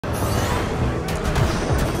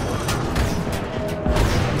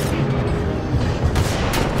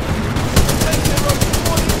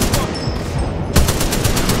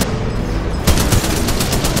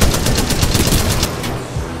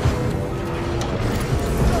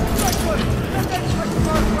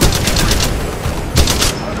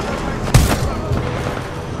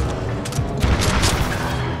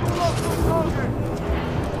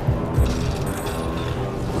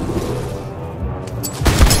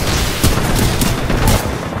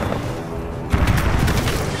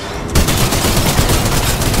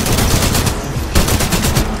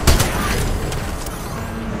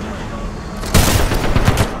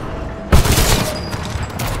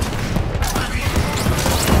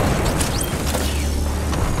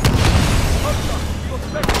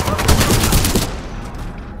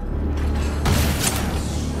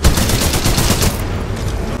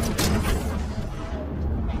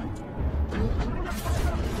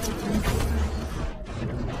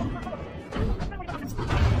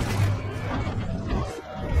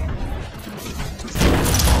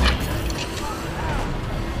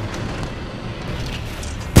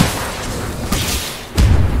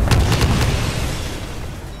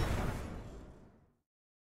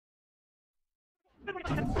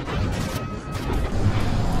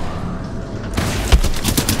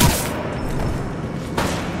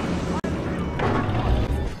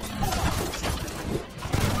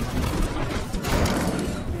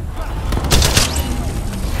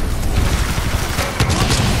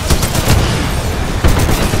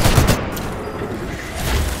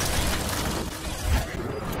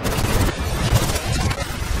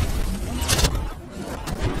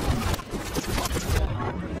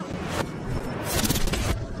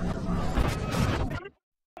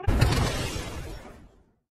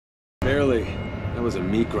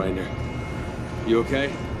You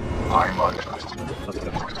okay? I'm on it.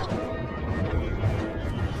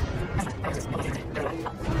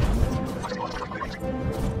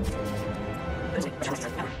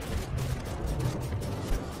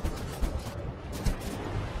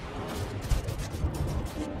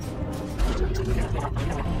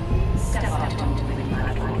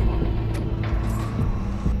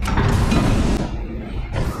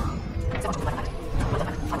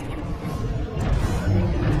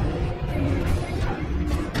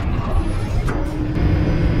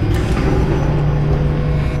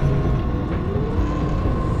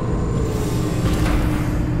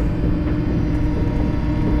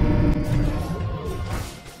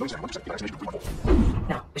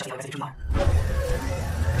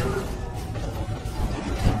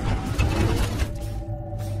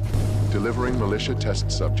 Delivering militia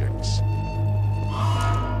test subjects.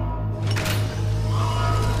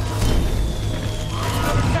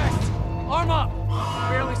 Another test! Arm up!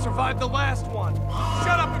 Barely survived the last one.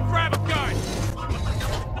 Shut up and grab a gun!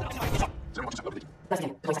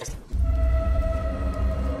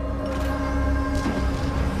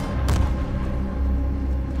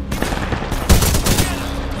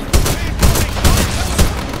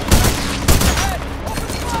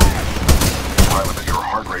 Pilot, your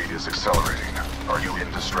heart rate is accelerating. Are you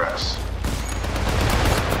in distress?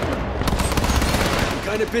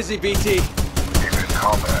 Kinda busy, BT. If in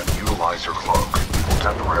combat, utilize your cloak. It will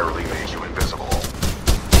temporarily make you invisible.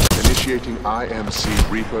 Initiating IMC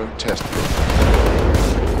Reaper test room.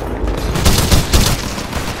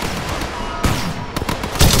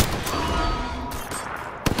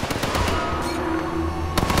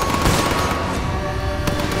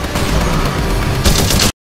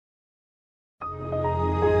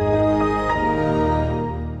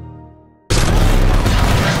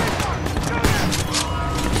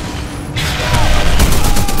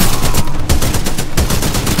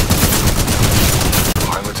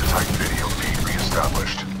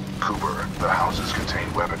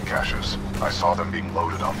 I saw them being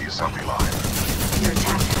loaded on the assembly line. Your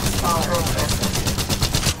tactics are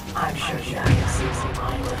progressive. I'm sure the IMC's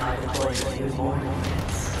mind will have deployed a few more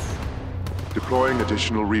units. Deploying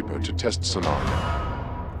additional Reaper to test scenario.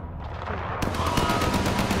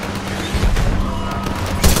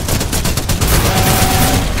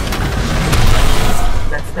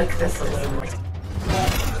 Let's make this a little more.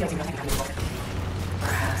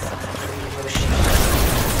 Perhaps I'll have to renegotiate.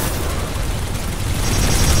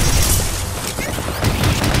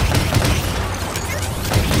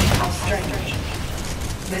 Strange.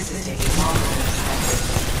 This is taking longer than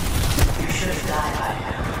expected. You should have died by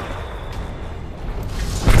now.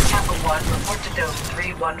 Kappa 1, report to Dome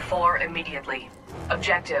 314 immediately.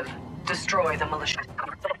 Objective, destroy the militia.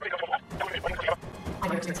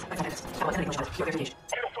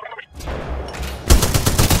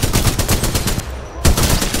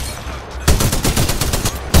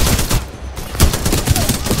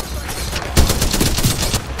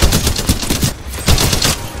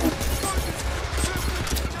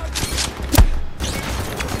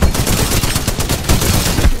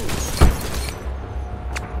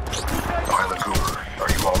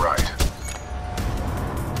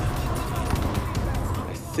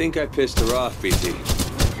 I think I pissed her off, BT.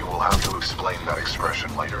 You will have to explain that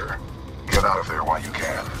expression later. Get out of there while you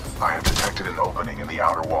can. I have detected an opening in the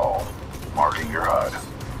outer wall, marking your HUD.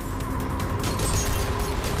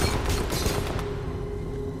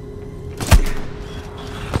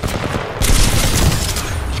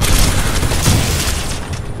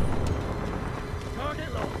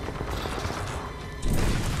 Target low.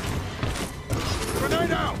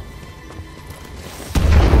 Grenade out!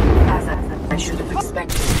 I should have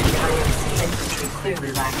expected the IMC infantry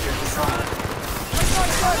clearly lacked their facade.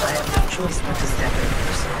 I have no choice but to step in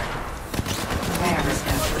person. Rare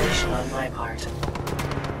miscalculation on my part.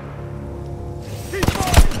 Keep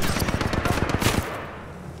going!